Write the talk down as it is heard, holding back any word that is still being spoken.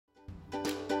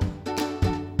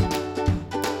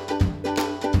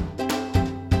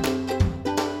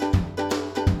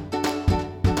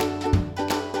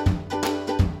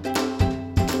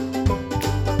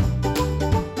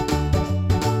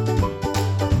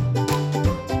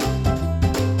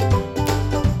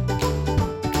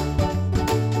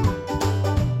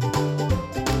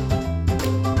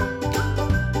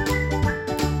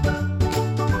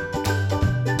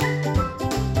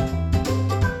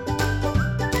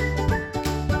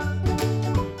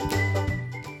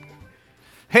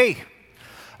Hey,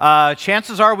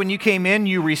 chances are when you came in,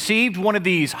 you received one of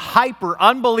these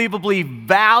unbelievably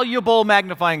valuable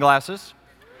magnifying glasses.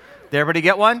 Did everybody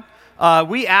get one?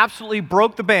 We absolutely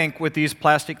broke the bank with these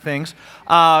plastic things.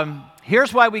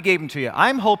 Here's why we gave them to you.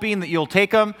 I'm hoping that you'll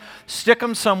take them, stick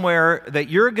them somewhere that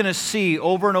you're going to see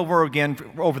over and over again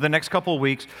over the next couple of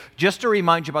weeks, just to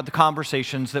remind you about the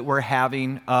conversations that we're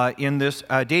having in this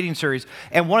dating series.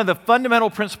 And one of the fundamental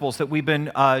principles that we've been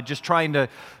just trying to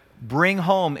bring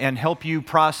home and help you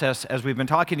process as we've been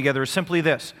talking together is simply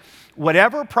this.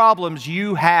 Whatever problems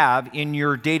you have in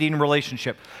your dating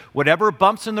relationship, whatever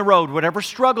bumps in the road, whatever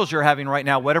struggles you're having right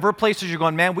now, whatever places you're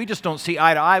going, man, we just don't see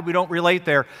eye to eye, we don't relate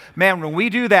there. Man, when we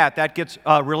do that, that gets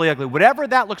really ugly. Whatever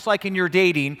that looks like in your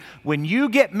dating, when you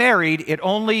get married, it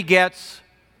only gets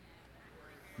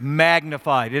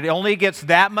magnified. It only gets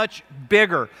that much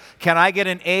bigger. Can I get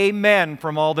an amen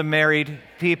from all the married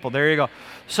people? There you go.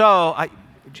 So,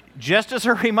 just as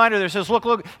a reminder, there says,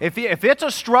 look, if it's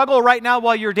a struggle right now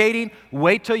while you're dating,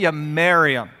 wait till you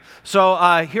marry them. So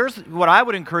here's what I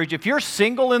would encourage. If you're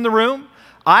single in the room,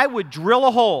 I would drill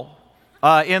a hole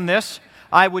in this.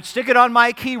 I would stick it on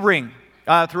my key ring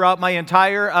throughout my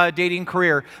entire dating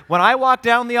career. When I walk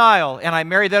down the aisle and I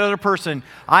marry that other person,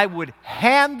 I would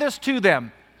hand this to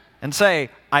them and say,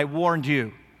 I warned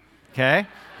you. Okay?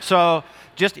 So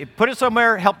just put it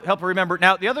somewhere, help remember.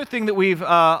 Now, the other thing that we've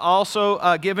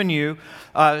also given you,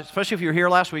 especially if you were here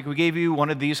last week, we gave you one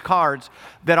of these cards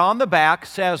that on the back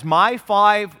says, My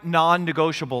 5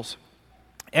 Non-Negotiables.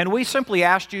 And we simply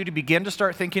asked you to begin to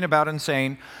start thinking about and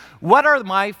saying, what are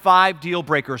my 5 deal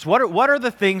breakers? What are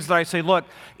the things that I say, look,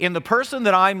 in the person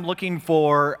that I'm looking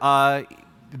for,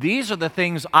 these are the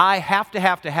things I have to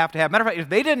have. Matter of fact, if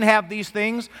they didn't have these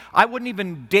things, I wouldn't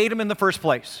even date them in the first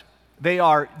place. They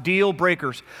are deal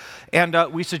breakers. And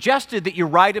we suggested that you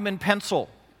write them in pencil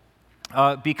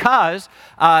because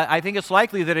I think it's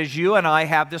likely that as you and I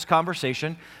have this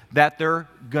conversation that they're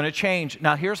going to change.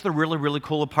 Now, here's the really, really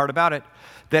cool part about it,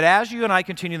 that as you and I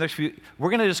continue this, we're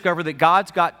going to discover that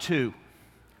God's got 2.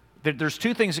 There's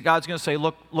 2 things that God's going to say,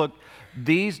 look,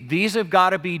 these have got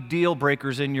to be deal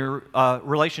breakers in your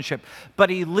relationship.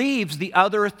 But he leaves the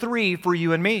other 3 for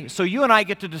you and me. So you and I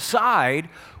get to decide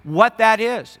what that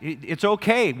is. It's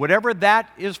okay. Whatever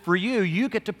that is for you,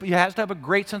 it has to have a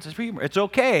great sense of humor. It's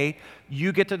okay.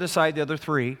 You get to decide the other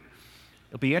 3.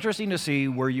 It'll be interesting to see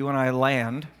where you and I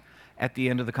land at the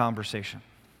end of the conversation.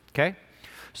 Okay?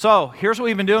 So here's what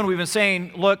we've been doing. We've been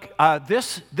saying, look,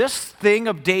 this thing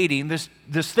of dating, this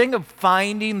thing of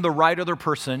finding the right other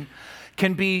person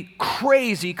can be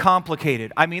crazy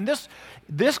complicated. I mean,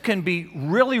 this can be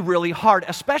really, really hard,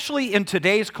 especially in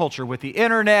today's culture with the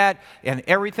internet and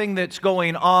everything that's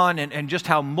going on and just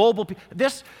how mobile people.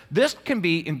 This can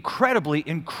be incredibly,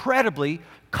 incredibly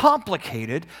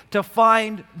complicated to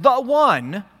find the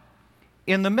one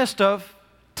in the midst of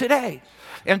today.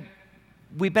 And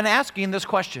we've been asking this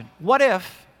question, what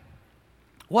if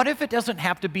it doesn't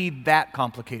have to be that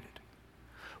complicated?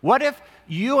 What if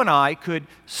you and I could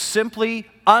simply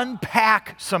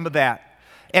unpack some of that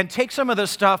and take some of the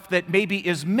stuff that maybe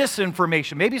is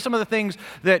misinformation, maybe some of the things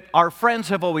that our friends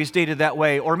have always dated that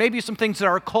way, or maybe some things that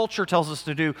our culture tells us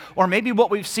to do, or maybe what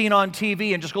we've seen on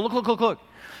TV and just go, look.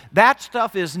 That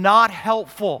stuff is not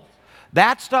helpful.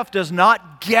 That stuff does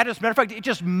not get us. Matter of fact, it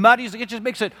just muddies, it just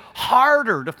makes it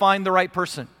harder to find the right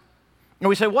person. And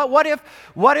we say, what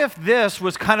if this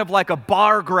was kind of like a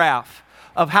bar graph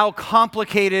of how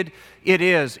complicated it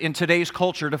is in today's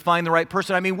culture to find the right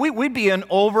person? I mean, we'd be in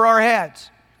over our heads.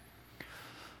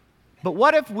 But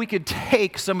what if we could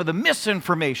take some of the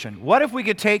misinformation? What if we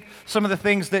could take some of the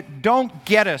things that don't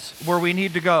get us where we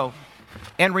need to go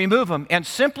and remove them and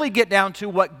simply get down to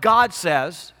what God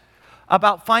says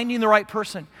about finding the right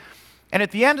person? And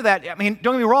at the end of that, I mean,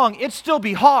 don't get me wrong, it'd still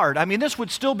be hard. I mean, this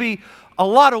would still be a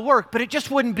lot of work, but it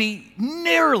just wouldn't be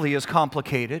nearly as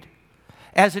complicated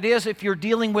as it is if you're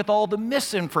dealing with all the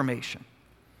misinformation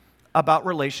about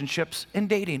relationships and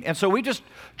dating. And so we just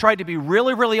tried to be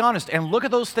really, really honest and look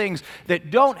at those things that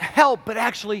don't help but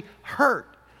actually hurt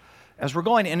as we're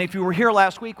going. And if you were here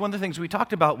last week, one of the things we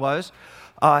talked about was,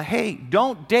 hey,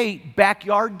 don't date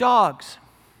backyard dogs.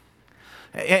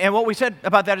 And what we said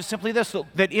about that is simply this,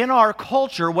 that in our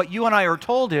culture, what you and I are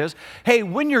told is, hey,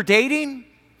 when you're dating,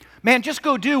 man, just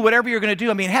go do whatever you're going to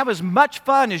do. I mean, have as much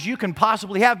fun as you can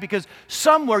possibly have because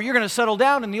somewhere you're going to settle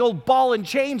down and the old ball and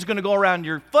chain's going to go around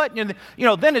your foot and,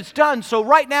 then it's done. So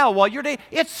right now, while you're dating,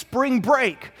 it's spring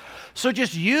break. So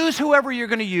just use whoever you're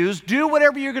going to use, do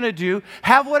whatever you're going to do,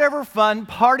 have whatever fun,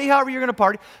 party however you're going to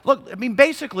party. Look, I mean,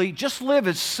 basically, just live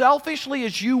as selfishly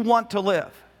as you want to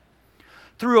live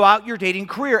throughout your dating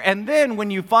career. And then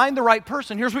when you find the right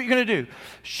person, here's what you're going to do.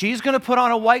 She's going to put on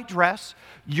a white dress.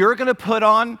 You're going to put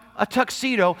on a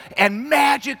tuxedo. And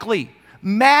magically,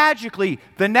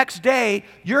 the next day,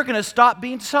 you're going to stop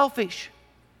being selfish.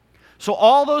 So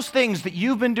all those things that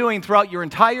you've been doing throughout your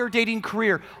entire dating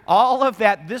career, all of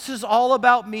that, this is all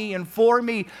about me and for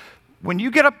me. When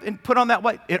you get up and put on that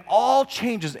white, it all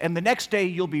changes. And the next day,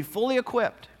 you'll be fully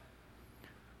equipped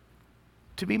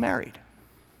to be married.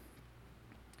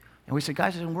 And we say,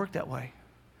 guys, it doesn't work that way.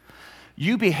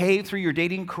 You behave through your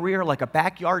dating career like a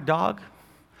backyard dog.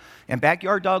 And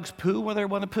backyard dogs poo where they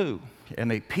want to poo.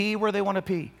 And they pee where they want to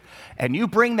pee. And you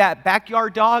bring that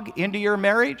backyard dog into your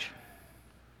marriage,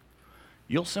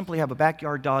 you'll simply have a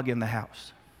backyard dog in the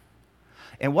house.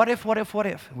 And what if?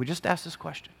 We just asked this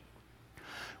question.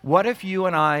 What if you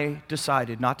and I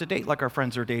decided not to date like our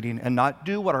friends are dating and not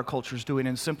do what our culture is doing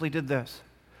and simply did this?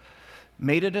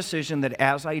 Made a decision that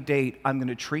as I date, I'm going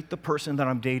to treat the person that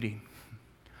I'm dating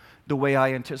the way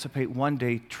I anticipate one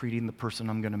day treating the person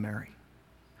I'm going to marry.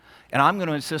 And I'm going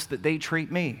to insist that they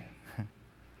treat me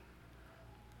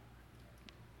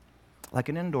like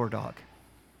an indoor dog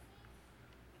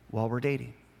while we're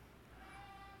dating.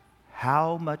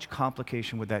 How much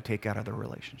complication would that take out of the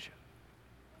relationship?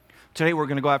 Today we're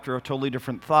going to go after a totally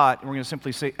different thought, and we're going to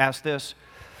simply ask this.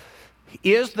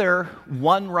 Is there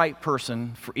one right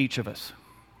person for each of us?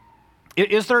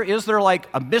 Is there like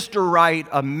a Mr. Right,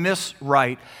 a Miss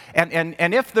Right?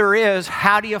 And if there is,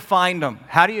 how do you find them?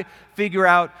 How do you figure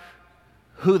out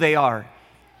who they are?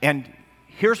 And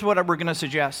here's what we're going to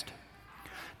suggest.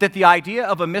 That the idea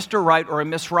of a Mr. Right or a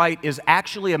Miss Right is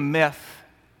actually a myth.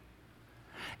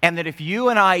 And that if you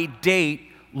and I date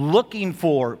looking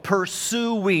for,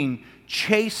 pursuing,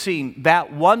 chasing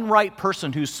that one right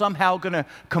person who's somehow going to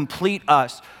complete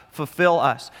us, fulfill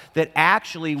us, that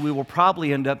actually we will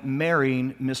probably end up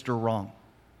marrying Mr. Wrong.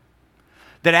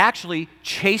 That actually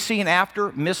chasing after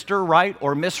Mr. Right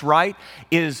or Miss Right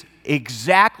is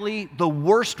exactly the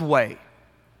worst way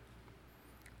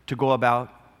to go about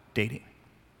dating.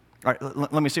 All right,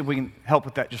 let me see if we can help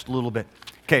with that just a little bit.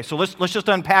 Okay, so let's just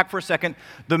unpack for a second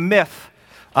the myth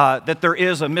that there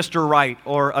is a Mr. Right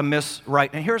or a Miss Right.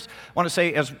 And here's, I want to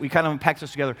say, as we kind of unpack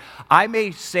this together, I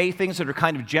may say things that are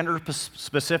kind of gender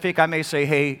specific. I may say,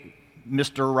 hey,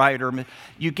 Mr. Right, or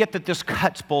you get that this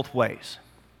cuts both ways.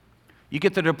 You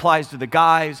get that it applies to the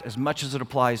guys as much as it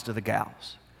applies to the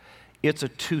gals. It's a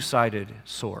two-sided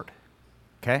sword.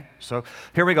 Okay, so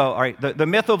here we go. All right, the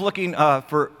myth of looking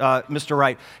for Mr.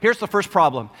 Right. Here's the first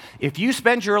problem. If you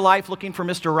spend your life looking for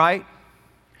Mr. Right,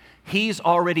 he's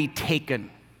already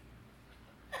taken.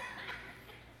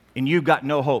 And you've got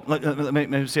no hope. Let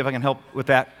me see if I can help with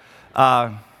that.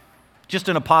 Just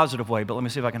in a positive way, but let me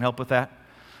see if I can help with that.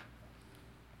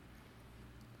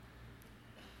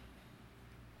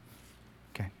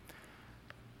 Okay.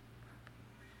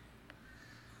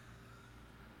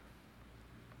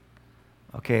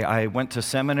 Okay, I went to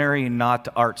seminary, not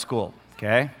to art school,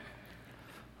 okay?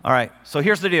 All right, so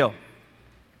here's the deal.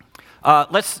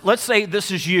 Let's say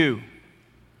this is you,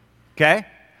 okay?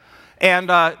 And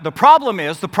the problem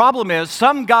is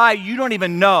some guy you don't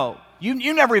even know.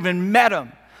 You never even met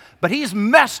him, but he's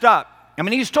messed up. I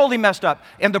mean, he's totally messed up.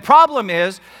 And the problem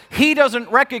is he doesn't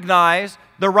recognize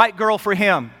the right girl for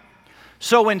him.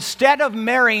 So instead of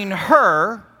marrying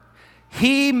her,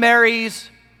 he marries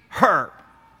her.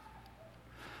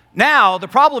 Now, the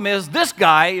problem is this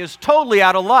guy is totally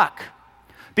out of luck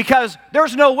because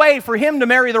there's no way for him to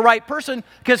marry the right person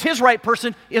because his right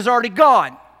person is already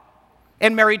gone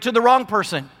and married to the wrong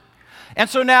person. And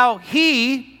so now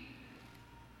he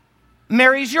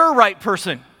marries your right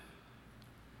person,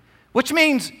 which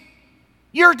means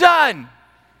you're done.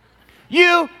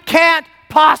 You can't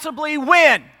possibly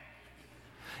win.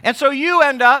 And so you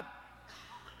end up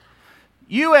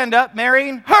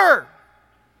marrying her.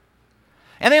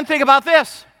 And then think about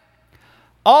this.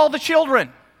 All the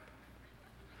children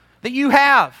that you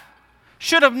have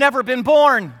should have never been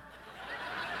born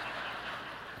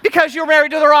because you're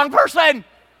married to the wrong person.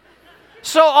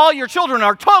 So all your children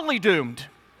are totally doomed.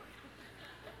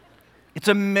 It's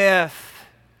a myth.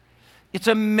 It's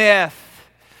a myth.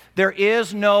 There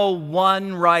is no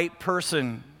one right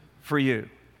person for you.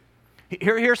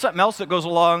 Here's something else that goes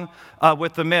along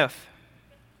with the myth.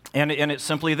 And it's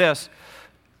simply this.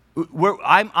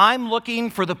 I'm looking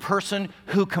for the person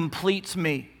who completes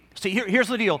me. See, here's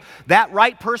the deal. That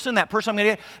right person, that person I'm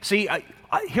going to get. See,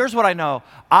 here's what I know.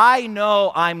 I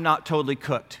know I'm not totally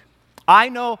cooked. I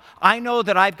know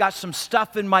that I've got some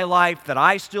stuff in my life that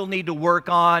I still need to work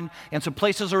on, and some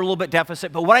places are a little bit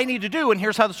deficit. But what I need to do, and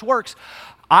here's how this works,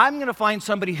 I'm going to find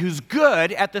somebody who's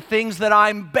good at the things that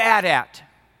I'm bad at.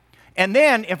 And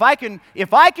then if I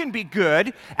can be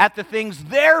good at the things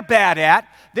they're bad at,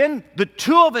 then the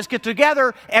two of us get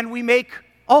together and we make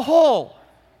a whole.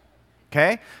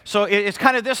 Okay? So it's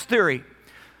kind of this theory.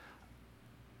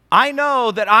 I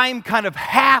know that I'm kind of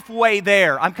halfway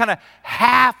there. I'm kind of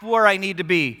half where I need to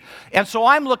be. And so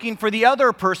I'm looking for the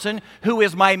other person who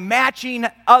is my matching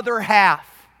other half.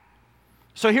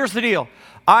 So here's the deal.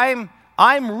 I'm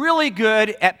really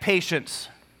good at patience.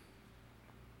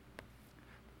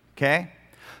 Okay?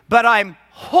 But I'm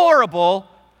horrible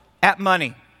at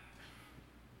money.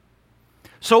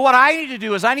 So what I need to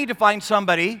do is I need to find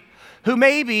somebody who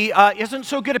maybe isn't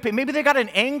so good at pay. Maybe they got an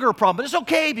anger problem, but it's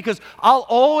okay because I'll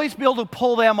always be able to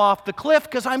pull them off the cliff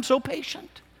because I'm so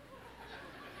patient.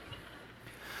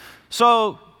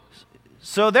 So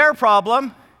their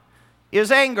problem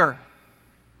is anger.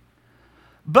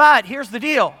 But here's the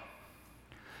deal.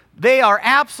 They are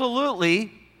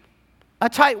absolutely a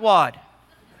tightwad.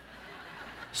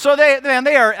 So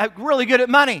they are really good at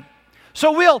money.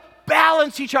 So we'll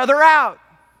balance each other out.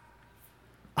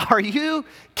 Are you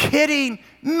kidding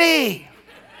me?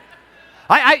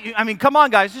 I mean, come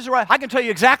on, guys. This is right. I can tell you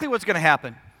exactly what's going to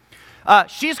happen.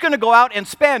 She's going to go out and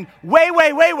spend way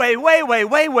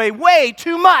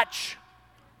too much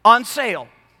on sale.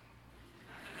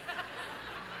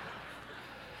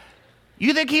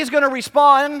 You think he's going to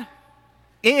respond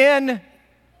in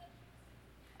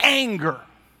anger?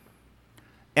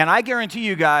 And I guarantee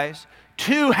you guys,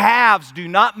 two halves do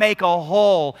not make a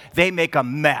whole, they make a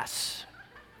mess.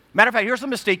 Matter of fact, here's the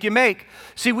mistake you make.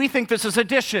 See, we think this is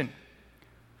addition.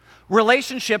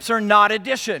 Relationships are not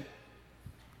addition.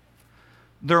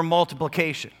 They're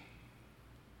multiplication.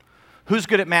 Who's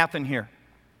good at math in here?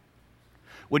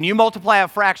 When you multiply a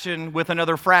fraction with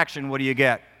another fraction, what do you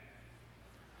get?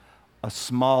 A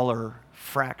smaller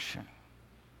fraction.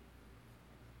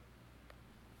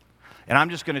 And I'm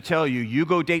just going to tell you, you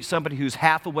go date somebody who's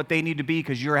half of what they need to be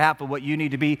because you're half of what you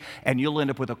need to be, and you'll end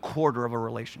up with a quarter of a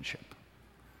relationship.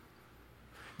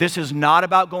 This is not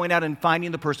about going out and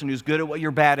finding the person who's good at what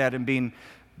you're bad at and being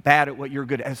bad at what you're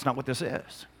good at. That's not what this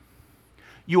is.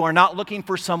 You are not looking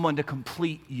for someone to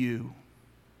complete you.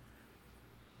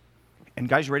 And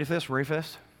guys, you ready for this? Ready for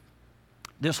this?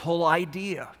 This whole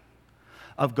idea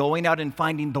of going out and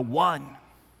finding the one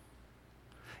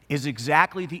is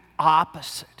exactly the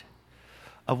opposite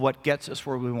of what gets us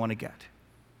where we want to get.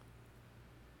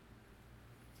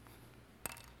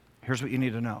 Here's what you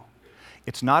need to know.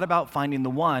 It's not about finding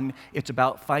the one, it's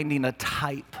about finding a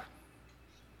type.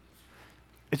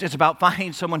 It's about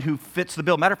finding someone who fits the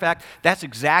bill. Matter of fact, that's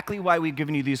exactly why we've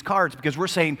given you these cards, because we're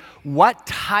saying, what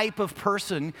type of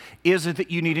person is it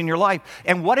that you need in your life?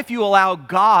 And what if you allow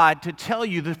God to tell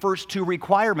you the first two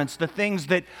requirements, the things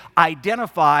that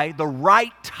identify the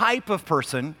right type of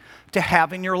person to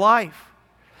have in your life?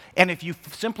 And if you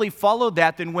simply follow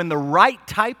that, then when the right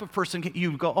type of person,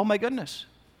 you go, oh my goodness,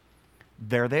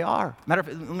 there they are. Matter of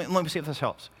fact, let me see if this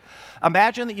helps.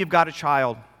 Imagine that you've got a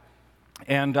child,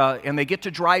 and they get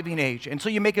to driving age. And so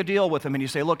you make a deal with them, and you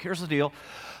say, look, here's the deal.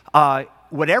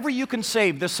 Whatever you can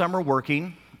save this summer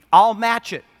working, I'll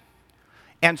match it.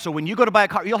 And so when you go to buy a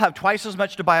car, you'll have twice as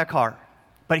much to buy a car.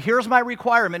 But here's my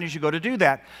requirement as you go to do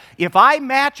that. If I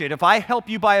match it, if I help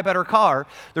you buy a better car,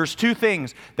 there's two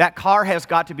things. That car has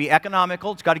got to be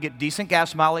economical, it's got to get decent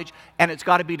gas mileage, and it's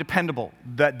got to be dependable.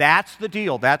 That's the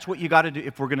deal. That's what you got to do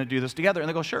if we're going to do this together. And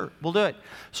they go, sure, we'll do it.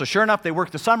 So sure enough, they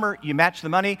work the summer, you match the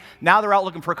money. Now they're out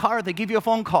looking for a car. They give you a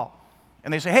phone call.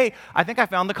 And they say, hey, I think I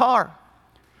found the car.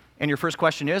 And your first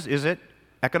question is it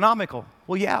economical?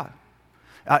 Well, yeah.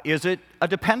 Is it a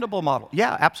dependable model?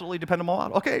 Yeah, absolutely dependable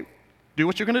model. Okay. Do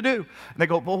what you're going to do. And they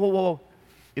go, whoa,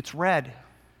 it's red.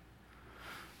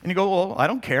 And you go, well, I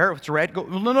don't care if it's red. Go,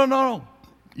 no.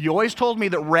 You always told me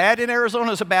that red in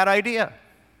Arizona is a bad idea.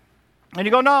 And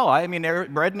you go, no, I mean,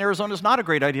 red in Arizona is not a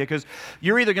great idea because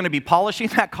you're either going to be polishing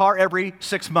that car every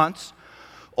 6 months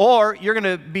or you're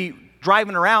going to be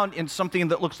driving around in something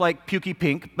that looks like pukey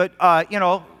pink, but,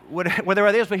 whatever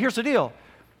it is. But here's the deal.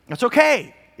 It's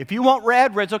okay. If you want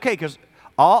red, red's okay because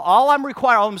all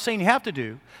I'm saying you have to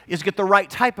do is get the right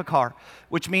type of car,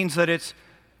 which means that it's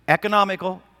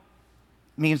economical,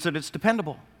 means that it's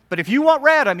dependable. But if you want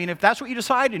red, I mean, if that's what you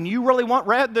decide and you really want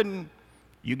red, then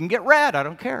you can get red. I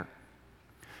don't care.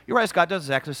 You realize God does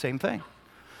exactly the same thing.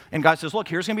 And God says, look,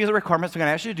 here's going to be the requirements I'm going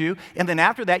to ask you to do. And then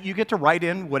after that, you get to write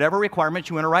in whatever requirements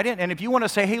you want to write in. And if you want to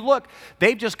say, hey, look,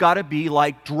 they've just got to be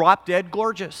like drop dead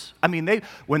gorgeous. I mean,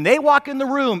 when they walk in the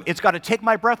room, it's got to take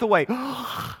my breath away.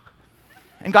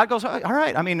 And God goes, all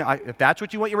right, I mean, if that's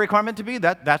what you want your requirement to be,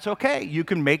 that's okay. You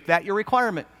can make that your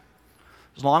requirement.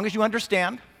 As long as you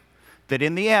understand that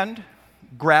in the end,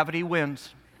 gravity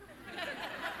wins.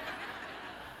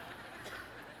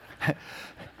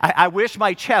 I wish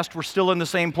my chest were still in the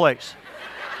same place.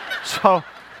 So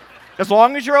as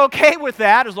long as you're okay with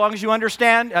that, as long as you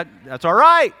understand, that's all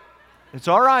right. It's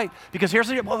all right. Because here's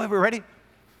the deal. We're ready.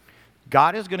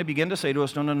 God is going to begin to say to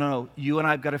us, no. You and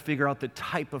I have got to figure out the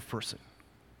type of person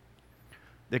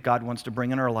that God wants to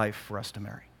bring in our life for us to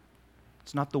marry.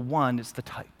 It's not the one, it's the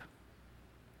type.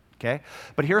 Okay?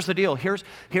 But here's the deal. Here's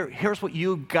what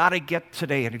you got to get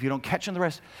today. And if you don't catch on the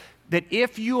rest, that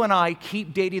if you and I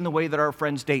keep dating the way that our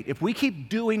friends date, if we keep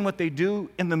doing what they do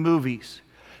in the movies,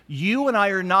 you and I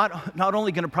are not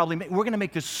only going to we're going to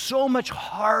make this so much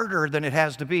harder than it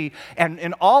has to be. And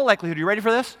in all likelihood, you ready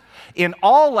for this? In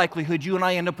all likelihood, you and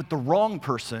I end up with the wrong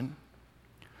person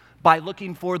by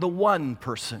looking for the one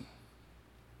person.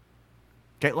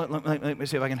 Okay, let me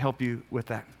see if I can help you with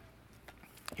that.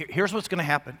 Here's what's going to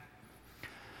happen.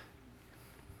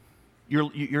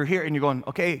 You're here and you're going,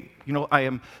 okay, I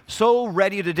am so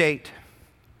ready to date.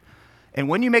 And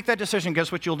when you make that decision,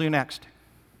 guess what you'll do next?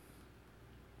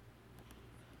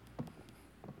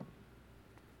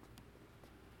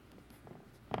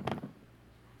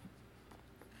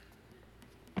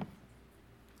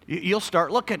 You'll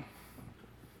start looking.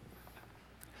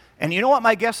 And you know what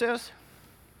my guess is?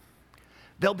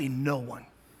 There'll be no one.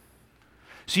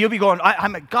 So you'll be going,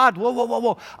 I'm like, God,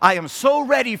 whoa. I am so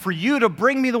ready for you to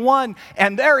bring me the one,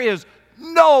 and there is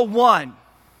no one.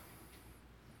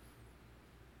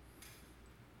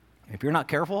 If you're not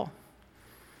careful,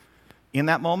 in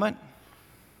that moment,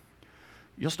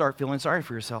 you'll start feeling sorry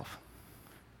for yourself.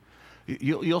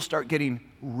 You'll start getting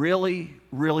really,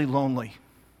 really lonely.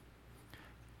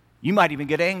 You might even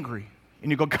get angry. And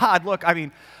you go, God, look,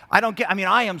 I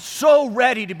am so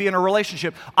ready to be in a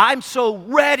relationship. I'm so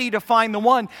ready to find the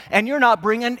one, and you're not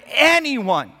bringing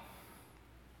anyone.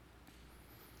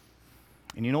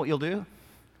 And you know what you'll do?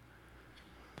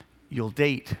 You'll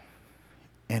date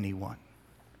anyone.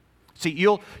 See,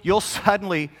 you'll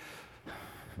suddenly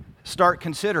start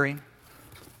considering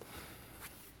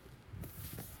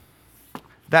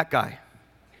that guy.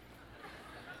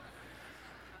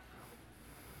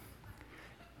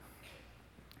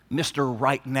 Mr.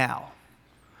 Right Now.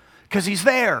 Because he's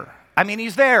there.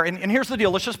 He's there. And here's the deal.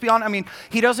 Let's just be honest.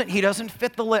 He doesn't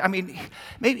fit the list.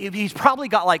 Maybe he's probably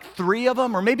got like 3 of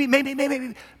them, or maybe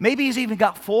he's even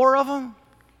got 4 of them.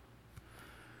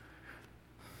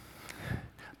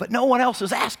 But no one else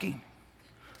is asking.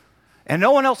 And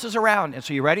no one else is around. And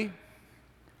so you ready?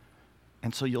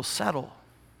 And so you'll settle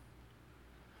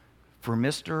for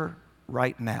Mr.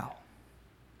 Right Now.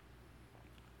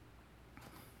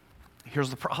 Here's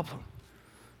the problem.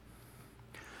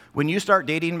 When you start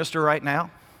dating Mr. Right Now,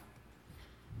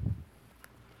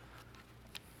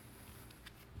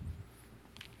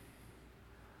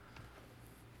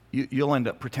 you'll end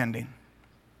up pretending.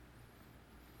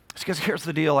 It's because here's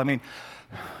the deal.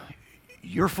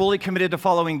 You're fully committed to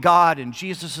following God, and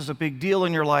Jesus is a big deal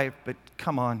in your life, but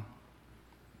come on.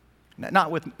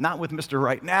 Not with Mr.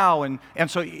 Right Now. And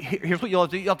so here's what you'll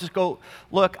do. You'll just go,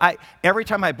 look, every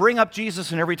time I bring up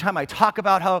Jesus and every time I talk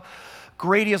about how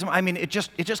great he is, it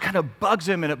just kind of bugs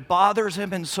him and it bothers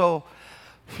him. And so,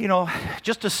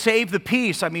 just to save the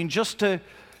peace, just to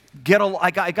get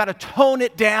I got to tone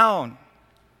it down.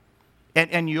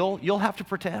 And you'll have to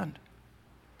pretend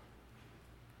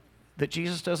that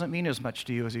Jesus doesn't mean as much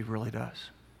to you as he really does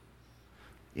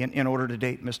in order to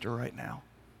date Mr. Right Now.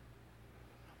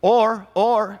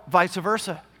 Or vice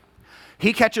versa.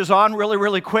 He catches on really,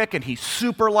 really quick, and he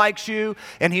super likes you,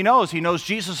 and he knows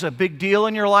Jesus is a big deal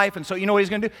in your life, and so you know what he's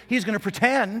going to do? He's going to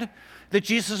pretend that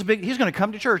Jesus is he's going to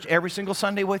come to church every single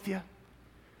Sunday with you,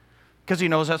 because he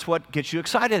knows that's what gets you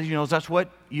excited. He knows that's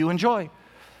what you enjoy.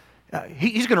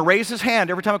 He's going to raise his hand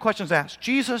every time a question is asked.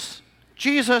 Jesus.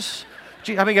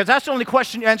 Because that's the only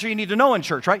answer you need to know in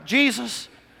church, right? Jesus.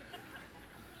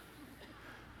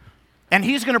 And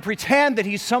he's going to pretend that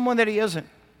he's someone that he isn't.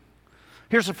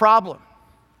 Here's the problem.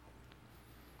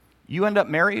 You end up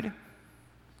married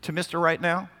to Mr. Right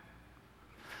Now,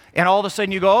 and all of a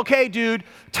sudden you go, okay, dude,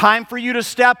 time for you to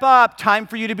step up, time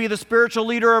for you to be the spiritual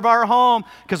leader of our home,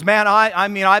 because, man,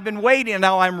 I've been waiting, and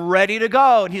now I'm ready to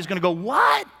go. And he's going to go,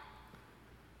 what?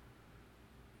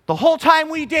 The whole time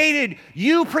we dated,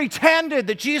 you pretended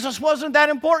that Jesus wasn't that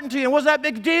important to you and wasn't that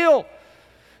big a deal.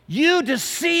 You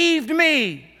deceived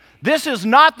me. This is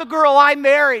not the girl I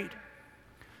married,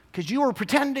 because you were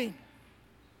pretending.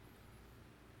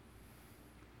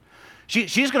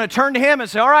 She's going to turn to him and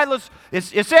say, all right, let's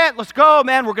go,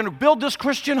 man. We're going to build this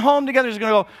Christian home together. He's going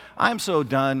to go, I'm so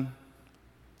done.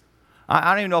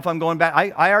 I don't even know if I'm going back.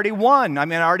 I already won. I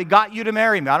already got you to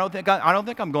marry me. I don't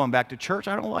think I'm going back to church.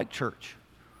 I don't like church.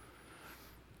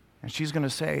 And she's going to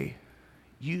say,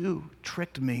 you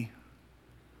tricked me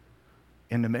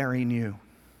into marrying you.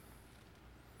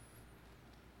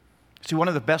 See, one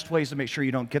of the best ways to make sure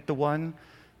you don't get the one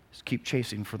is keep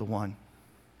chasing for the one,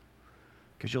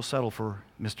 because you'll settle for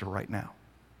Mr. Right Now.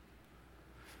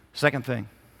 Second thing,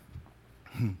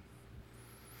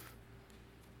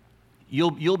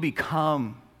 you'll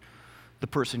become the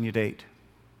person you date.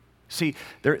 See,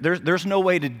 there's no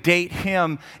way to date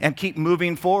him and keep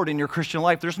moving forward in your Christian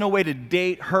life. There's no way to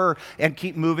date her and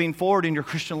keep moving forward in your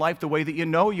Christian life the way that you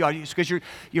know you are, because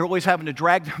you're always having to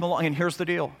drag them along. And here's the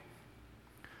deal.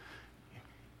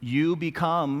 You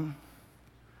become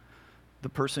the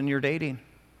person you're dating.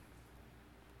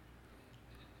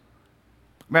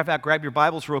 Matter of fact, grab your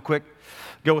Bibles real quick.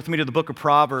 Go with me to the book of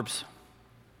Proverbs.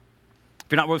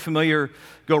 If you're not really familiar,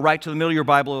 go right to the middle of your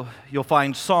Bible. You'll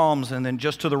find Psalms, and then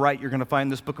just to the right, you're going to find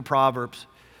this book of Proverbs.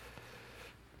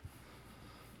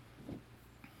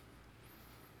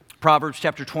 Proverbs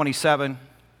chapter 27.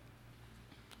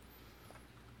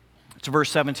 It's verse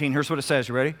 17. Here's what it says.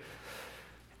 You ready?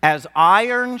 As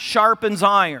iron sharpens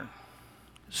iron,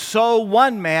 so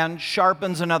one man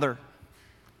sharpens another.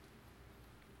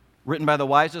 Written by the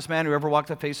wisest man who ever walked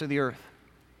the face of the earth.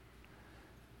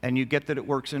 And you get that it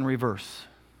works in reverse.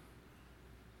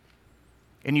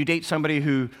 And you date somebody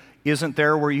who isn't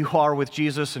there where you are with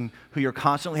Jesus and who you're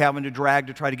constantly having to drag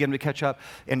to try to get him to catch up.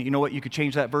 And you know what you could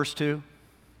change that verse to?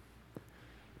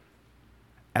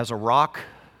 As a rock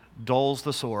dulls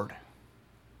the sword,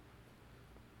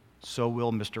 so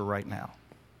will Mr. Right Now.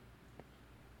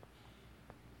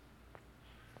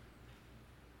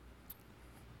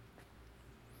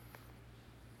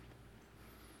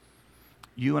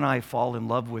 You and I fall in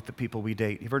love with the people we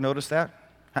date. You ever notice that?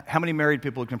 How many married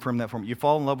people confirm that for me? You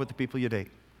fall in love with the people you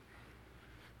date.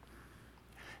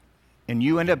 And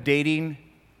you end up dating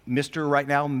Mr. Right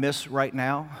Now, Miss Right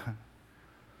Now.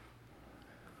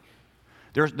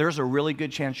 There's a really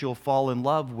good chance you'll fall in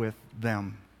love with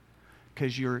them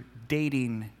because you're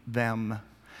dating them.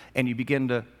 And you begin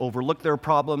to overlook their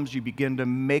problems. You begin to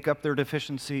make up their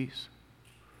deficiencies.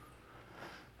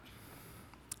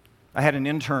 I had an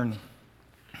intern.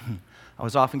 I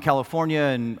was off in California,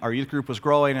 and our youth group was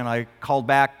growing, and I called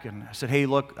back, and I said, hey,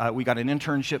 look, we got an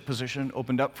internship position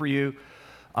opened up for you.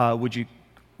 Would you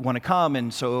want to come?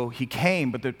 And so he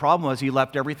came, but the problem was he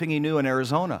left everything he knew in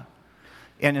Arizona.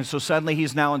 And so suddenly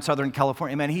he's now in Southern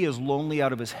California. Man, he is lonely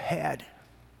out of his head.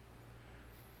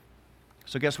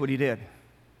 So guess what he did?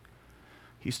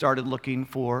 He started looking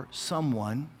for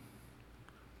someone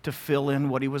to fill in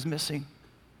what he was missing.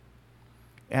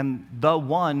 And the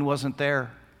one wasn't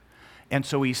there. And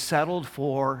so he settled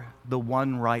for the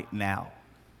one right now.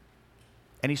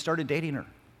 And he started dating her.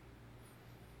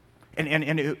 And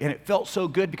it felt so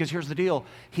good because here's the deal.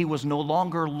 He was no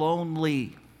longer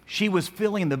lonely. She was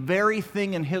filling the very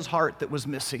thing in his heart that was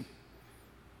missing.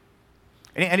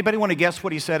 Anybody want to guess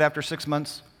what he said after 6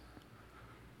 months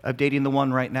of dating the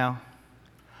one right now?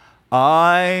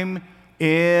 I'm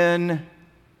in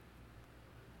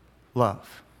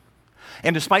love.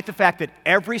 And despite the fact that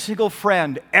every single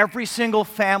friend, every single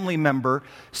family member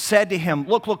said to him,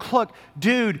 look,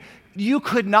 dude, you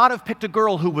could not have picked a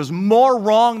girl who was more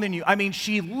wrong than you. I mean,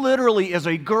 she literally is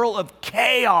a girl of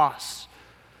chaos.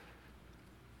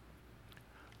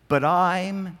 But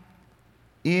I'm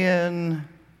in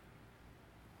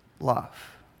love.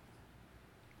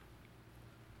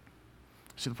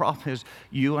 See, the problem is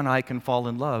you and I can fall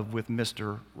in love with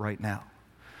Mr. Right Now,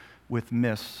 with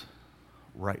Miss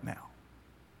Right Now.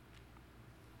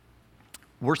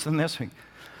 Worse than this,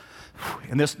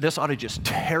 and this ought to just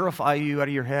terrify you out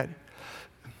of your head.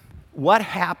 What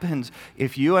happens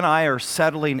if you and I are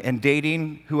settling and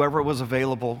dating whoever was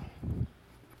available,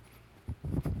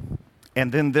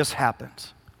 and then this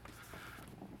happens?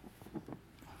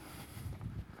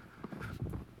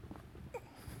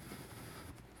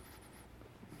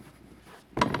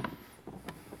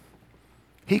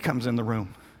 He comes in the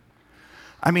room.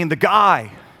 The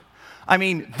guy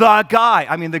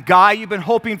you've been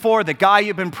hoping for, the guy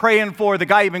you've been praying for, the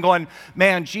guy you've been going,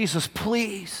 man, Jesus,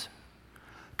 please,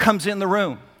 comes in the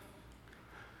room.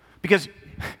 Because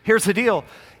here's the deal.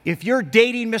 If you're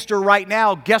dating Mr. Right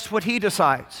Now, guess what he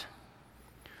decides?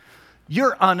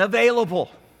 You're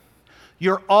unavailable.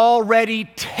 You're already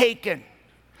taken.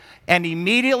 And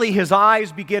immediately his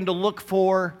eyes begin to look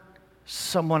for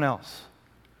someone else.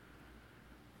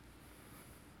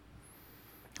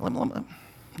 Let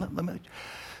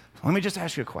me just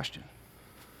ask you a question.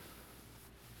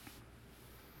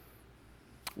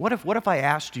 What if I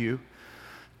asked you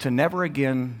to never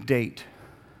again date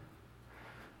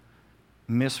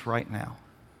Miss Right Now?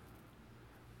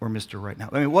 or Mr. Right Now.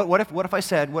 I mean, what if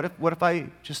I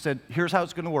just said, here's how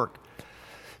it's going to work.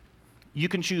 You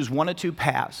can choose one of two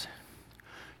paths.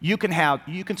 You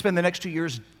can spend the next 2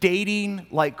 years dating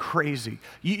like crazy.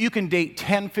 You can date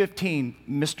 10, 15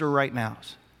 Mr. Right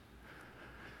Nows.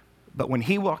 But when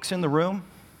he walks in the room,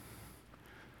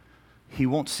 he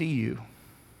won't see you,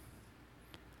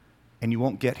 and you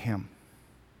won't get him.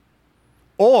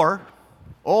 Or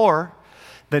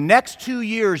the next 2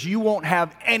 years, you won't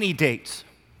have any dates.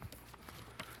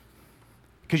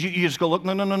 Because you just go, look,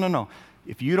 no.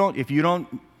 If you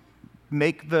don't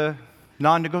make the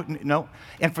non-negotiable, no.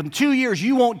 And for 2 years,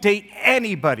 you won't date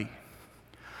anybody.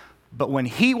 But when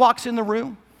he walks in the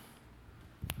room,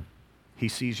 he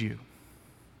sees you.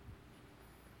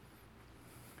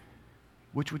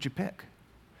 Which would you pick?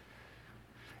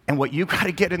 And what you got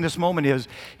to get in this moment is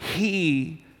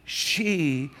she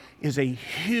is a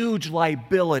huge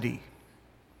liability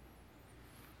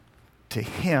to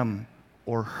him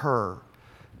or her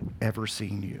ever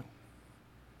seeing you.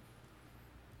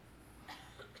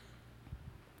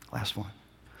 Last one.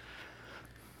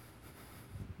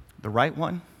 The right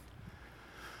one,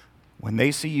 when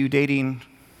they see you dating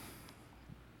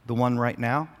the one right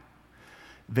now,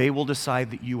 they will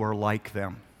decide that you are like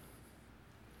them.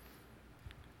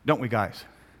 Don't we, guys?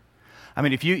 I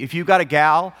mean, if you got a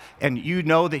gal and you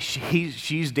know that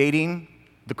she's dating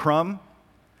the crumb,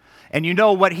 and you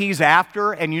know what he's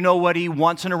after, and you know what he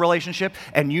wants in a relationship,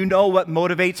 and you know what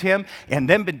motivates him, and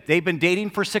then they've been dating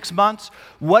for 6 months,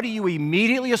 what do you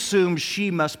immediately assume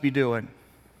she must be doing?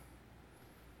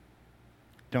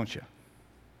 Don't you?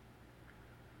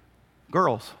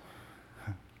 Girls,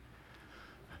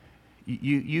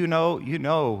 you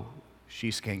know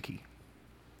she's skanky.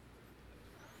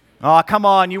 Oh, come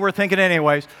on, you were thinking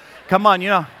anyways. Come on,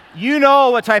 you know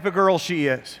what type of girl she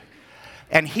is.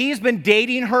 And he's been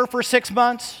dating her for 6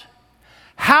 months.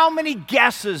 How many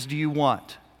guesses do you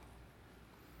want?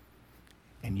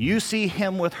 And you see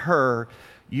him with her,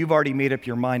 you've already made up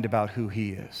your mind about who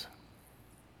he is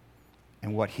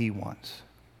and what he wants.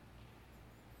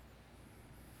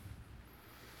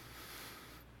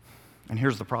 And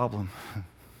here's the problem.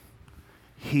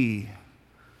 He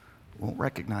won't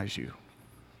recognize you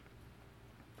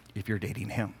if you're dating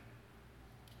him.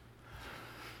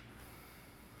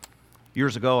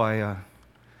 Years ago, I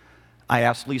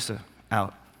asked Lisa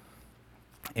out,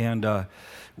 and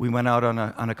we went out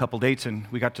on a couple dates, and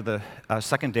we got to the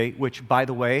second date, which, by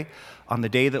the way, on the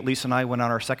day that Lisa and I went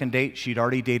on our second date, she'd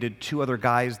already dated 2 other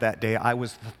guys that day. I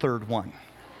was the third one.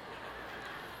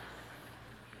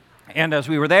 And as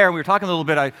we were there, and we were talking a little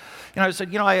bit, I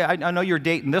said, I know you're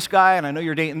dating this guy, and I know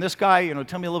you're dating this guy.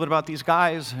 Tell me a little bit about these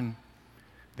guys. And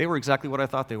they were exactly what I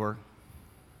thought they were.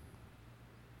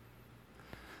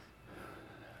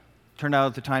 Turned out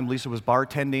at the time Lisa was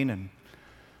bartending, and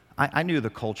I knew the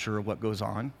culture of what goes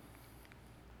on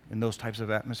in those types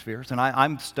of atmospheres. And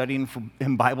I'm studying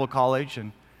in Bible college.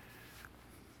 And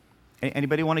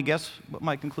anybody want to guess what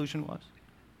my conclusion was?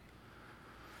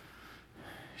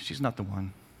 She's not the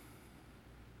one.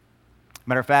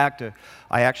 Matter of fact,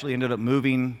 I actually ended up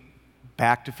moving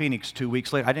back to Phoenix 2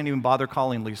 weeks later. I didn't even bother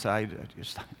calling Lisa.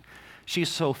 She's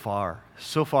so far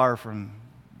from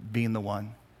being the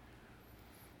one.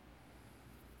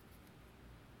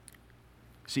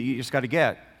 See, you just got to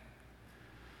get,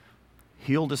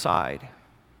 he'll decide,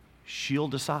 she'll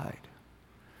decide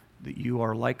that you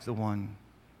are like the one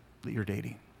that you're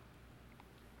dating.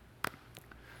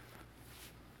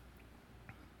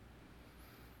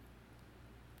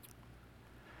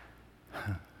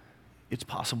 It's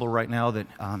possible right now that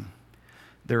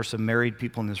there are some married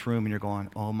people in this room and you're going,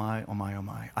 oh my, oh my, oh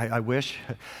my. I wish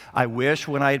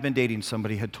when I had been dating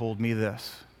somebody had told me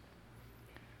this,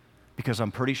 because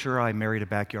I'm pretty sure I married a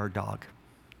backyard dog.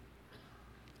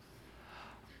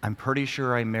 I'm pretty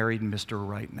sure I married Mr.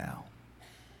 Right Now.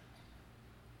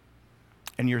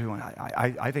 And you're going,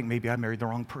 I think maybe I married the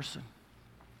wrong person.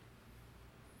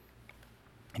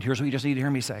 And here's what you just need to hear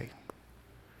me say.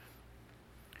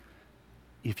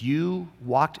 If you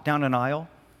walked down an aisle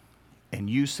and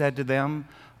you said to them,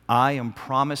 I am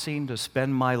promising to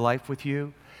spend my life with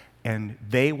you, and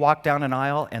they walked down an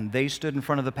aisle and they stood in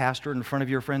front of the pastor, in front of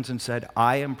your friends, and said,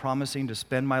 I am promising to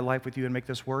spend my life with you and make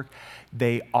this work,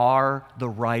 they are the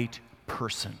right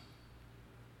person.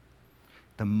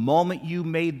 The moment you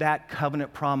made that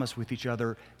covenant promise with each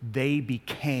other, they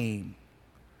became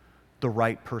the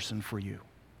right person for you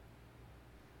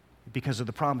because of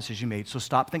the promises you made. So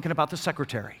stop thinking about the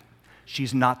secretary.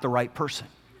 She's not the right person.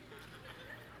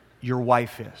 Your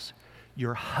wife is.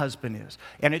 your husband is.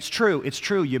 And it's true.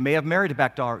 You may have married a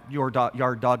backyard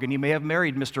dog, and you may have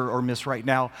married Mr. or Miss right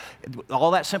now.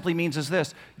 All that simply means is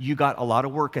this: you got a lot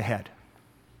of work ahead.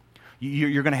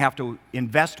 You're going to have to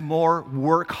invest more,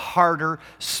 work harder,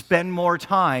 spend more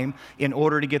time in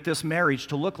order to get this marriage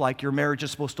to look like your marriage is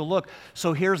supposed to look.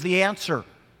 So here's the answer: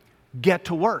 get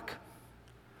to work.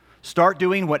 Start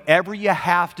doing whatever you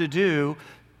have to do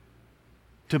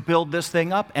to build this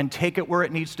thing up and take it where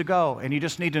it needs to go. And you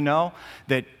just need to know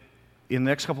that in the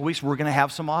next couple of weeks, we're going to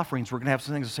have some offerings. We're going to have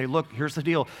some things to say, look, here's the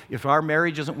deal. If our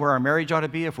marriage isn't where our marriage ought to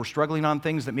be, if we're struggling on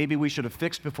things that maybe we should have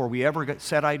fixed before we ever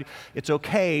said it's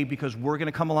okay, because we're going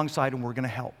to come alongside and we're going to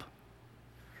help.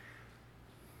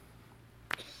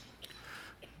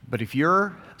 But if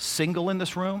you're single in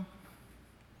this room,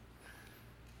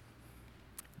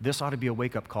 this ought to be a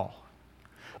wake-up call.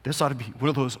 This ought to be one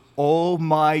of those, oh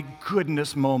my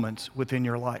goodness moments within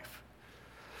your life.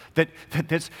 That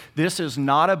this is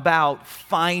not about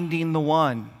finding the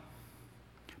one,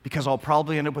 because I'll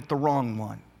probably end up with the wrong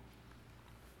one.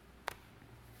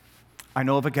 I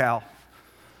know of a gal.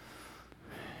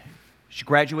 She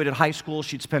graduated high school.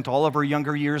 She'd spent all of her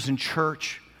younger years in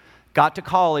church, got to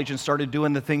college and started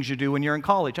doing the things you do when you're in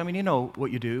college. I mean, you know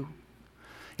what you do.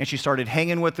 And she started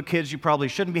hanging with the kids you probably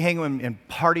shouldn't be hanging with and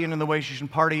partying in the way she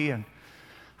shouldn't party. And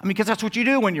I mean, because that's what you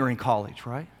do when you're in college,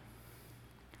 right?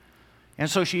 And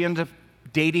so she ended up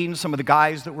dating some of the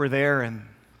guys that were there, and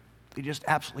they just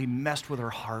absolutely messed with her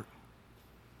heart.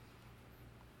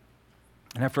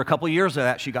 And after a couple of years of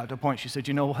that, she got to a point, she said,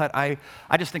 you know what, I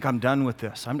just think I'm done with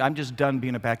this. I'm just done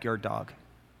being a backyard dog.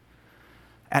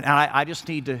 And I just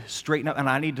need to straighten up, and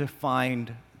I need to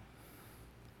find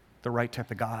the right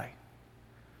type of guy.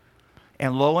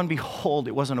 And lo and behold,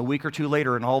 it wasn't a week or two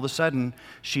later, and all of a sudden,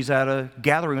 she's at a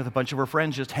gathering with a bunch of her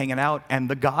friends just hanging out, and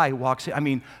the guy walks in. I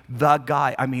mean,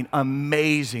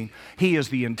 amazing. He is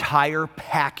the entire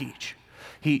package.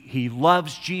 He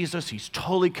loves Jesus. He's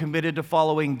totally committed to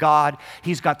following God.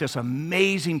 He's got this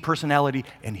amazing personality,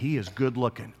 and he is good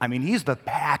looking. I mean, he's the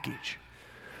package.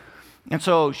 And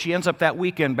so she ends up that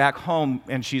weekend back home,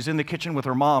 and she's in the kitchen with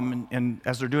her mom, and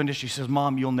as they're doing this, she says,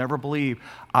 Mom, you'll never believe,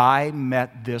 I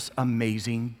met this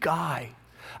amazing guy.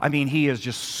 I mean, he is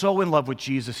just so in love with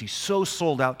Jesus. He's so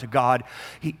sold out to God.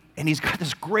 And he's got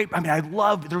this great, there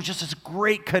was just this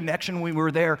great connection when we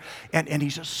were there, and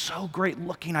he's just so great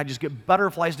looking. I just get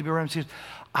butterflies to be around him. She says,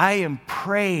 I am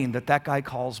praying that guy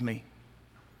calls me.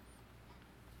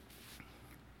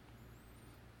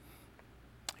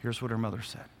 Here's what her mother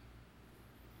said.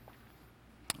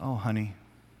 Oh, honey,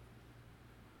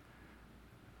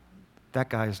 that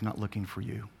guy is not looking for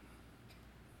you.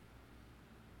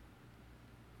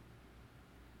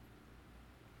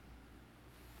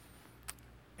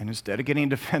 And instead of getting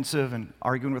defensive and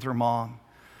arguing with her mom,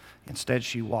 instead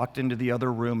she walked into the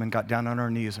other room and got down on her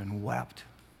knees and wept,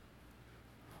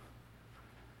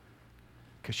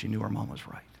 because she knew her mom was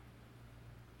right.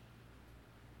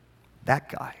 That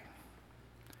guy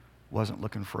wasn't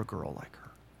looking for a girl like her.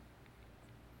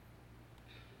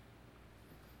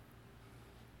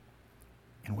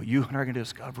 And what you and I are going to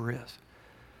discover is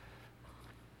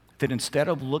that instead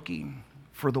of looking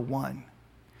for the one,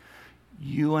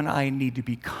 you and I need to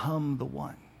become the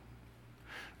one.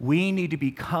 We need to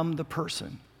become the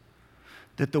person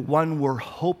that the one we're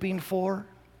hoping for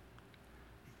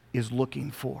is looking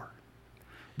for.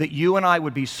 That you and I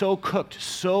would be so cooked,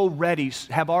 so ready,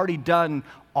 have already done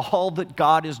all that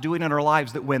God is doing in our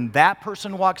lives, that when that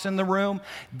person walks in the room,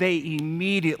 they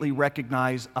immediately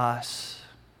recognize us.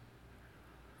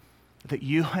 That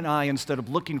you and I, instead of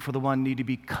looking for the one, need to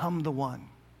become the one.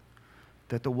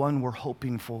 That the one we're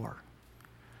hoping for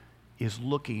is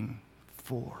looking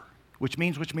for. Which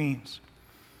means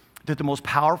that the most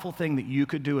powerful thing that you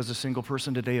could do as a single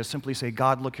person today is simply say,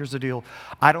 God, look, here's the deal.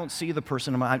 I don't see the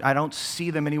person, I don't see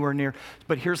them anywhere near,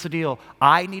 but here's the deal.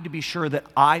 I need to be sure that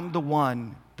I'm the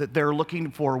one that they're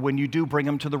looking for when you do bring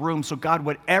them to the room. So God,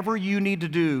 whatever you need to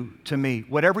do to me,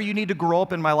 whatever you need to grow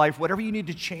up in my life, whatever you need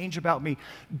to change about me,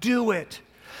 do it.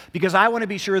 Because I want to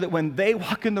be sure that when they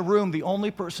walk in the room, the only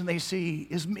person they see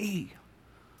is me.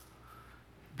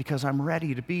 Because I'm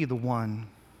ready to be the one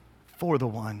for the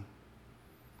one.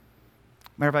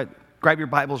 Matter of fact, grab your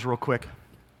Bibles real quick.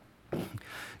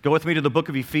 Go with me to the book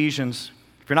of Ephesians.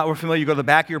 If you're not familiar, you go to the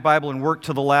back of your Bible and work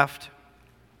to the left.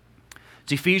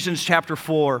 It's Ephesians chapter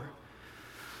 4.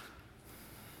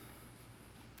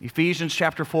 Ephesians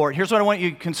chapter 4. Here's what I want you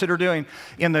to consider doing.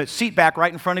 In the seat back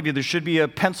right in front of you, there should be a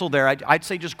pencil there. I'd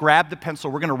say just grab the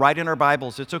pencil. We're going to write in our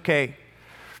Bibles. It's okay.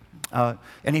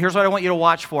 And here's what I want you to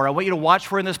watch for. I want you to watch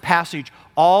for in this passage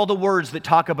all the words that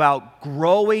talk about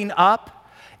growing up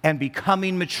and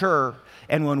becoming mature.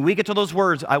 And when we get to those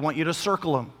words, I want you to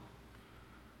circle them.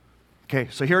 Okay,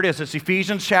 so here it is. It's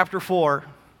Ephesians chapter 4,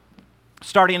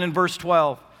 starting in verse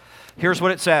 12. Here's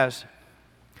what it says.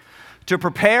 To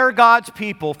prepare God's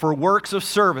people for works of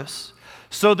service,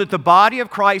 so that the body of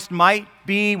Christ might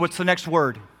be, what's the next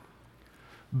word?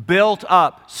 Built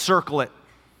up. Circle it.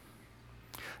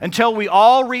 Until we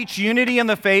all reach unity in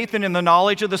the faith and in the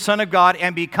knowledge of the Son of God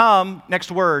and become,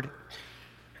 next word,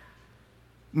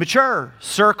 mature.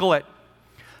 Circle it.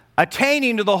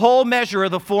 Attaining to the whole measure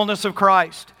of the fullness of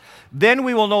Christ. Then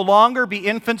we will no longer be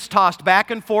infants tossed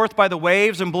back and forth by the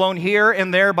waves and blown here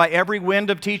and there by every wind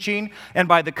of teaching and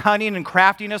by the cunning and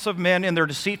craftiness of men in their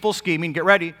deceitful scheming. Get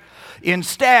ready.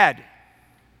 Instead,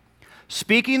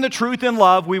 speaking the truth in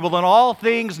love, we will in all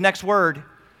things, next word,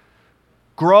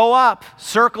 grow up,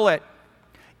 circle it,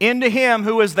 into Him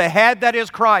who is the head, that is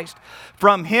Christ.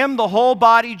 From Him the whole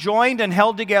body, joined and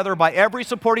held together by every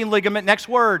supporting ligament, next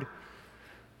word,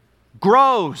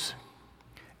 grows.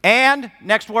 And,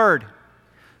 next word,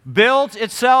 builds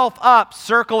itself up,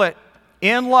 circle it,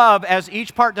 in love as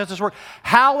each part does its work.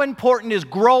 How important is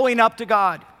growing up to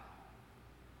God?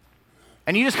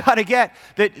 And you just got to get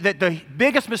that the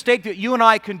biggest mistake that you and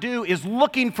I can do is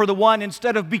looking for the one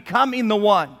instead of becoming the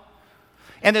one.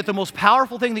 And that the most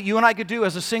powerful thing that you and I could do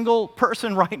as a single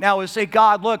person right now is say,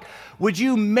 God, look, would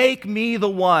you make me the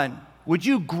one? Would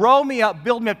you grow me up,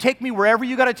 build me up, take me wherever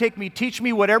you got to take me, teach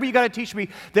me whatever you got to teach me,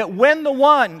 that when the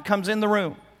one comes in the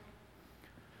room,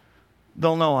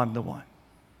 they'll know I'm the one.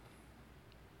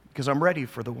 Because I'm ready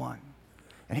for the one.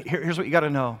 And here's what you got to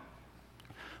know.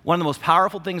 One of the most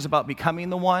powerful things about becoming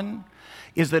the one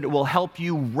is that it will help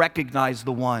you recognize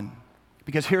the one.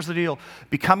 Because here's the deal.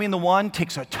 Becoming the one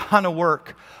takes a ton of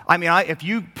work. I mean, if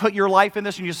you put your life in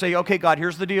this and you say, okay, God,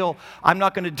 here's the deal. I'm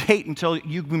not going to date until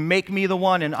you make me the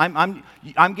one, and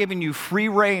I'm giving you free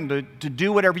reign to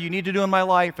do whatever you need to do in my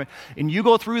life. And you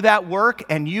go through that work,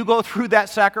 and you go through that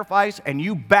sacrifice, and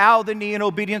you bow the knee in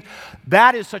obedience.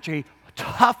 That is such a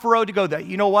tough road to go. That,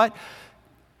 you know what?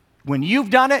 When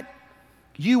you've done it,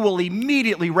 you will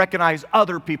immediately recognize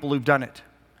other people who've done it.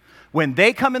 When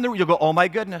they come in the room, you'll go, oh my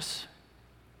goodness.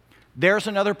 There's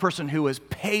another person who has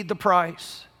paid the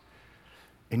price,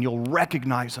 and you'll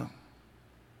recognize them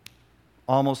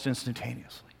almost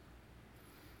instantaneously.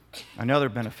 Another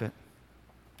benefit,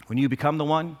 when you become the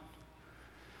one,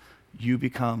 you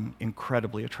become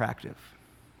incredibly attractive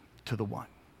to the one.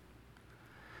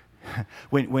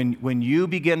 When you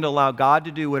begin to allow God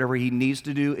to do whatever He needs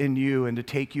to do in you and to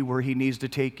take you where He needs to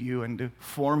take you and to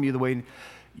form you the way,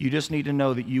 you just need to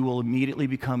know that you will immediately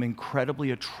become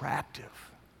incredibly attractive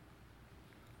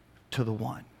to the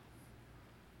one.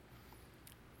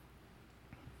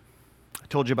 I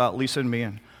told you about Lisa and me,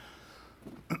 and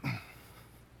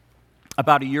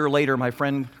about a year later, my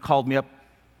friend called me up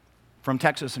from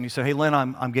Texas, and he said, hey, Lynn,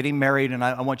 I'm getting married, and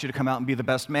I want you to come out and be the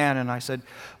best man. And I said,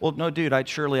 well, no, dude, I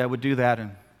would do that.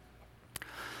 And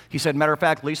he said, matter of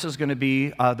fact, Lisa's going to be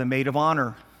the maid of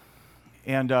honor.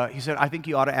 And he said, I think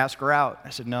you ought to ask her out. I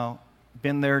said, no,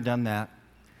 been there, done that.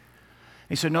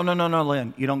 He said, no,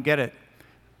 Lynn, you don't get it.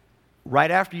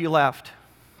 Right after you left,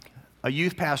 a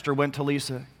youth pastor went to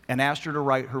Lisa and asked her to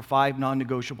write her 5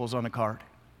 non-negotiables on a card.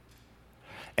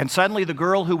 And suddenly the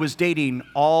girl who was dating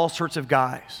all sorts of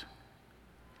guys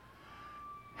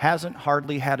hasn't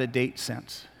hardly had a date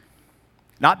since.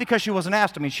 Not because she wasn't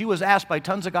asked. I mean, she was asked by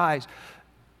tons of guys.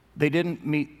 They didn't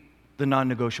meet the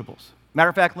non-negotiables. Matter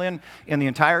of fact, Lynn, in the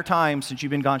entire time since you've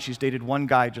been gone, she's dated one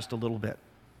guy just a little bit.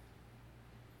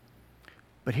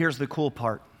 But here's the cool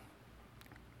part.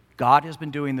 God has been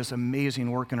doing this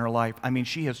amazing work in her life. I mean,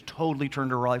 she has totally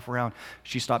turned her life around.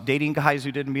 She stopped dating guys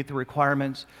who didn't meet the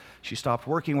requirements. She stopped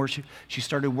working where she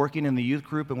started working in the youth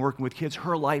group and working with kids.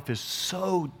 Her life is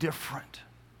so different.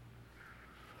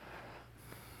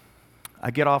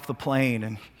 I get off the plane,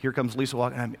 and here comes Lisa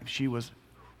walking. And she was,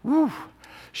 whew,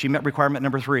 she met requirement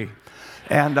number 3.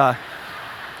 And the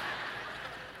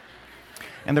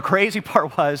crazy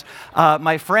part was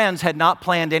my friends had not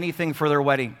planned anything for their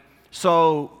wedding.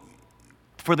 So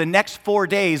for the next 4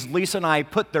 days, Lisa and I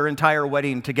put their entire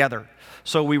wedding together.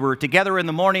 So we were together in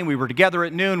the morning, we were together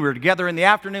at noon, we were together in the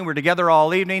afternoon, we were together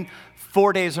all evening,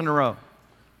 4 days in a row.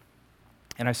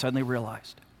 And I suddenly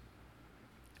realized,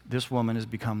 this woman has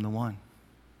become the one.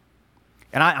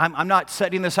 And I'm not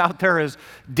setting this out there as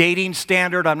dating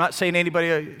standard. I'm not saying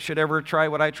anybody should ever try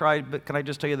what I tried, but can I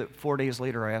just tell you that 4 days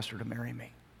later, I asked her to marry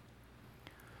me.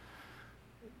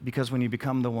 Because when you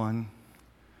become the one,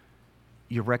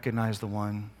 you recognize the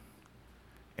one,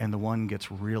 and the one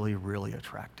gets really, really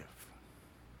attractive.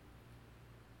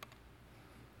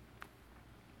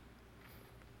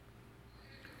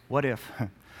 What if?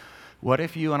 What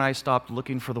if you and I stopped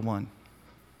looking for the one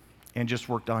and just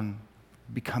worked on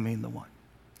becoming the one?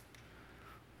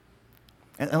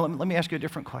 And let me ask you a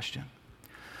different question.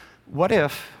 What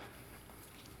if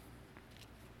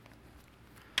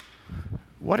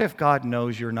God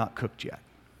knows you're not cooked yet?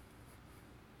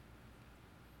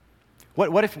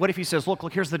 What if he says,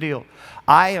 look, here's the deal.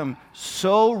 I am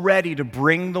so ready to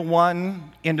bring the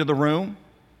one into the room,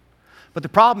 but the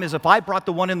problem is if I brought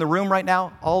the one in the room right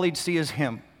now, all he'd see is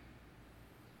him.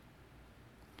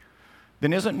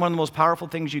 Then isn't one of the most powerful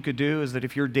things you could do is that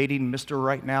if you're dating Mr.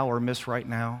 right now or Miss right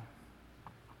now,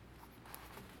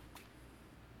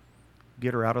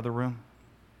 get her out of the room,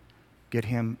 get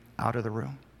him out of the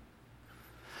room.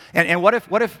 And what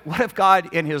if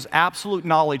God, in his absolute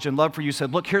knowledge and love for you,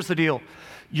 said, look, here's the deal.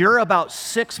 You're about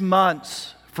 6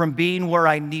 months from being where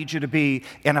I need you to be.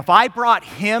 And if I brought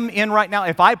him in right now,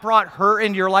 if I brought her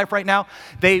into your life right now,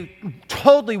 they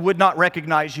totally would not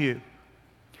recognize you.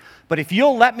 But if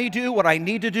you'll let me do what I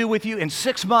need to do with you in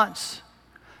 6 months,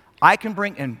 I can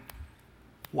bring in,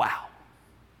 wow.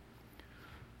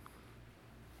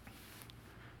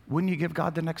 Wouldn't you give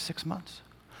God the next 6 months?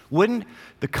 Wouldn't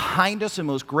the kindest and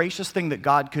most gracious thing that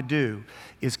God could do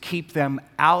is keep them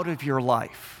out of your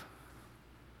life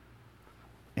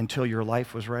until your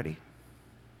life was ready?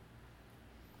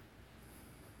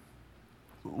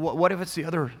 What if it's the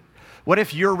other? What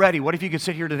if you're ready? What if you could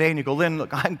sit here today and you go, Lynn,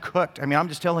 look, I'm cooked. I mean, I'm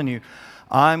just telling you,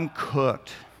 I'm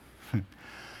cooked.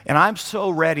 And I'm so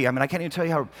ready. I mean, I can't even tell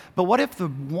you how. But what if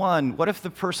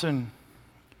the person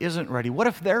isn't ready? What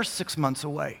if they're 6 months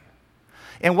away?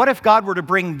 And what if God were to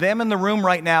bring them in the room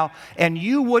right now and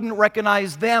you wouldn't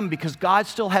recognize them because God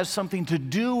still has something to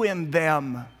do in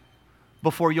them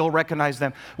before you'll recognize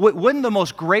them? Wouldn't the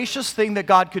most gracious thing that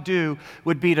God could do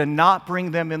would be to not bring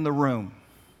them in the room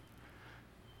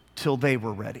till they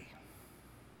were ready?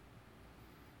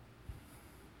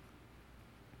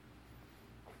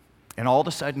 And all of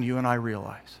a sudden you and I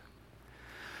realize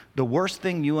the worst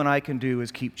thing you and I can do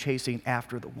is keep chasing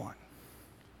after the one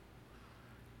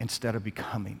instead of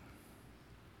becoming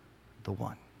the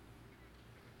one.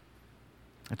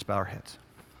 Let's bow our heads.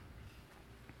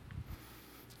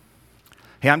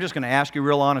 Hey, I'm just going to ask you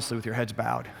real honestly with your heads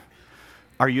bowed.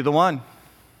 Are you the one?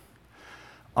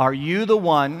 Are you the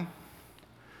one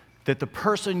that the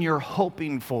person you're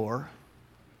hoping for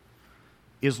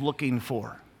is looking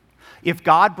for? If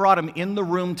God brought them in the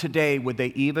room today, would they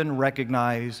even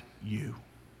recognize you?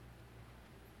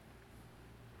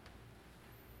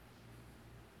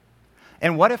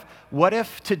 And what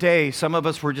if today some of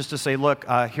us were just to say, look,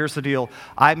 here's the deal.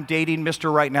 I'm dating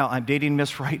Mr. right now. I'm dating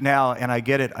Miss right now, and I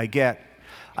get it. I get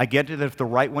that if the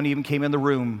right one even came in the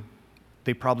room,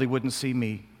 they probably wouldn't see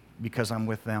me because I'm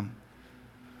with them.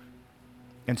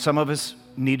 And some of us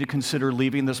need to consider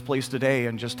leaving this place today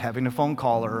and just having a phone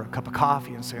call or a cup of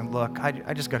coffee and saying, look,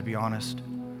 I just got to be honest.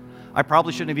 I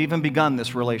probably shouldn't have even begun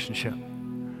this relationship.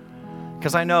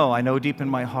 Because I know deep in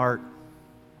my heart,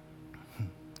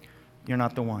 you're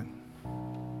not the one.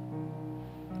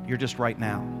 You're just right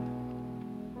now.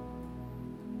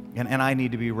 And I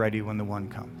need to be ready when the one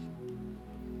comes.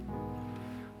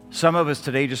 Some of us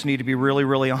today just need to be really,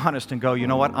 really honest and go, you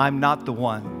know what? I'm not the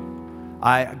one.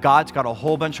 God's got a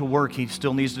whole bunch of work he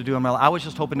still needs to do in my life. I was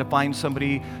just hoping to find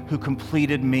somebody who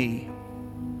completed me.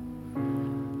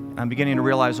 I'm beginning to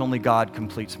realize only God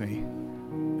completes me.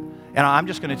 And I'm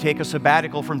just going to take a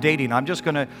sabbatical from dating. I'm just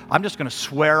going to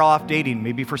swear off dating,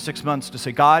 maybe for 6 months, to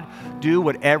say, God, do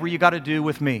whatever you got to do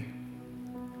with me.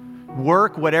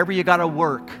 Work whatever you got to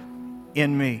work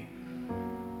in me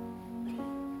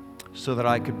so that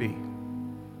I could be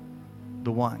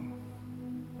the one.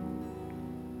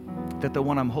 That the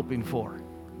one I'm hoping for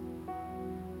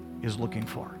is looking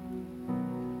for.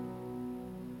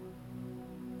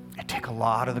 It'd take a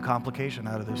lot of the complication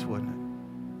out of this, wouldn't it?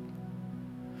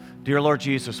 Dear Lord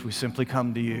Jesus, we simply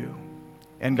come to you.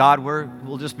 And God,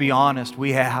 we'll just be honest.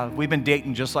 We've been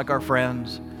dating just like our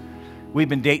friends. We've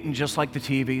been dating just like the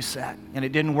TV set. And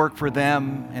it didn't work for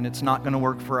them, and it's not going to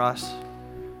work for us.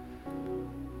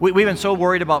 We've been so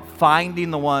worried about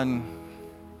finding the one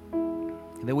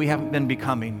that we haven't been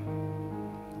becoming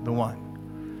the one.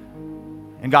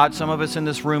 And God, some of us in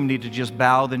this room need to just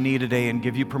bow the knee today and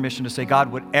give you permission to say,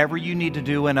 God, whatever you need to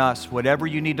do in us, whatever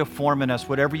you need to form in us,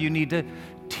 whatever you need to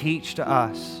teach to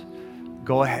us,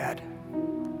 go ahead.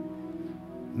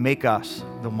 Make us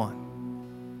the one.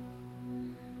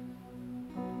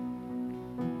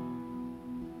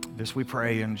 This we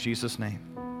pray in Jesus' name.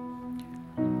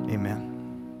 Amen.